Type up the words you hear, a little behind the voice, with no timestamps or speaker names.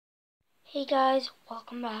Hey guys,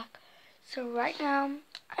 welcome back. So right now,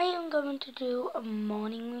 I am going to do a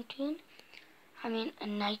morning routine. A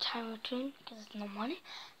nighttime routine because it's no morning.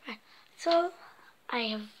 Right. So I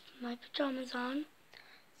have my pajamas on.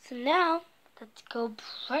 So now, let's go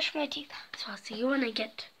brush my teeth. So I'll see you when I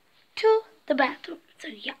get to the bathroom. So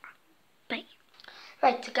yeah, bye.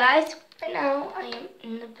 Right, so guys, right now I am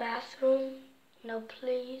in the bathroom. No,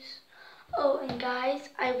 please. Oh, and guys,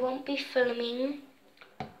 I won't be filming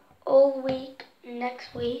all week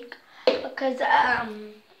next week because I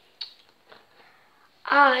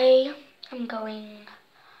am going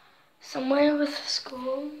somewhere with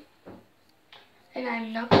school and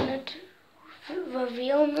I'm not gonna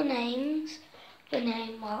reveal the names.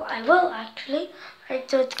 Well, I will actually. Right,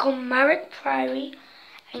 so it's called Merritt Priory,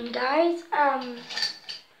 and guys,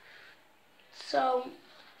 so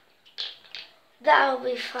that'll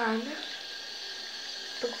be fun.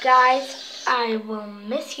 But guys, I will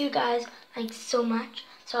miss you guys like so much.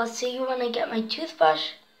 So I'll see you when I get my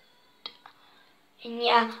toothbrush. And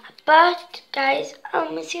yeah, but guys,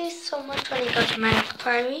 I'll miss you so much when I go to my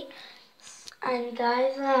priory. And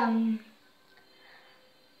guys,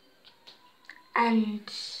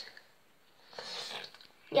 and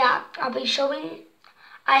yeah, I'll be showing.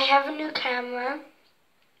 I have a new camera,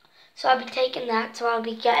 so I'll be taking that. So I'll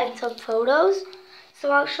be getting some photos.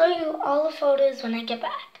 So I'll show you all the photos when I get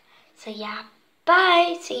back. So yeah,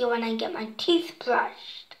 bye. See you when I get my teeth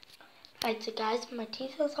brushed. Right, so guys, my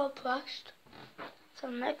teeth is all brushed. So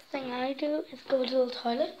next thing I do is go to the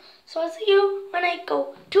toilet. So I'll see you when I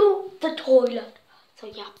go to the toilet. So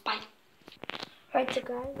yeah, bye. Right, so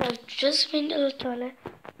guys, I've just been to the toilet.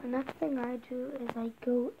 The next thing I do is I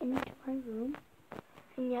go into my room.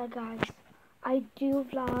 And yeah, guys, I do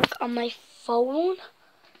vlog on my phone.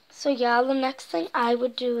 So yeah, the next thing I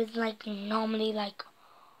would do is normally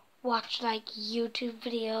watch YouTube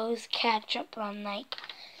videos, catch up on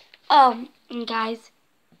and guys,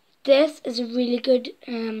 this is a really good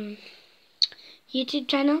YouTube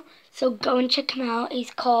channel, so go and check him out.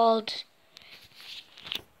 He's called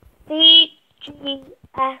CGS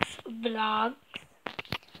Vlogs.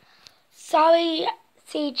 Sorry,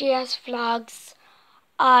 CGS Vlogs.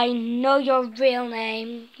 I know your real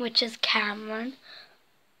name, which is Cameron,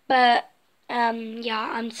 but yeah,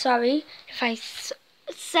 I'm sorry if I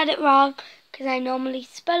said it wrong, because I normally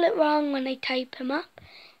spell it wrong when I type him up,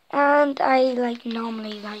 and I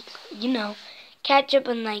normally catch up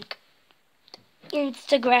on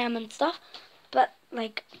Instagram and stuff, but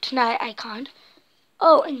tonight I can't.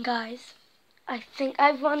 Oh, and guys, I think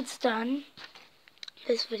I've once done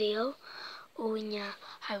this video. Oh, and yeah,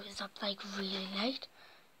 I was up really late.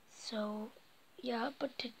 So yeah,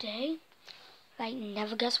 but today,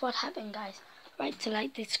 never guess what happened, guys. Right, so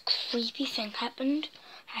this creepy thing happened.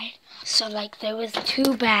 Right, so there was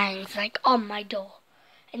 2 bangs on my door,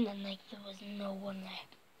 and then there was no one there.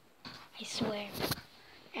 I swear.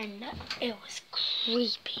 And it was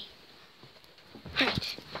creepy.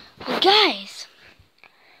 Right. Well, guys,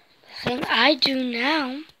 the thing I do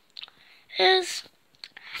now is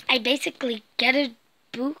I basically get a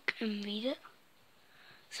book and read it.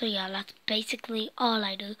 So yeah, that's basically all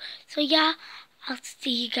I do. So yeah, I'll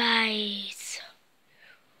see you guys.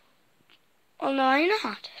 Oh no, I'm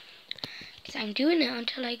not. Because I'm doing it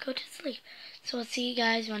until I go to sleep. So I'll see you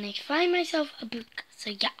guys when I find myself a book.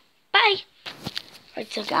 So yeah, bye. Right,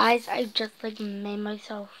 so guys, I just made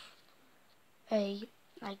myself a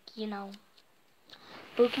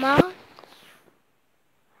bookmark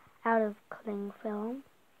out of cling film.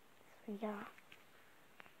 So yeah,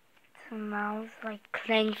 it smells like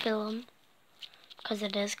cling film because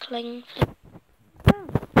it is cling film.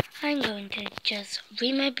 I'm going to just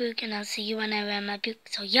read my book and I'll see you when I read my book.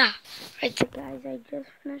 So yeah. Right, so guys, I just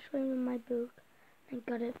finished reading my book. I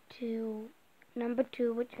got it to number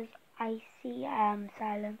 2, which is I See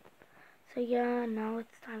Silence. So yeah, now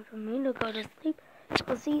it's time for me to go to sleep.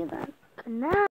 I'll see you then. Good night.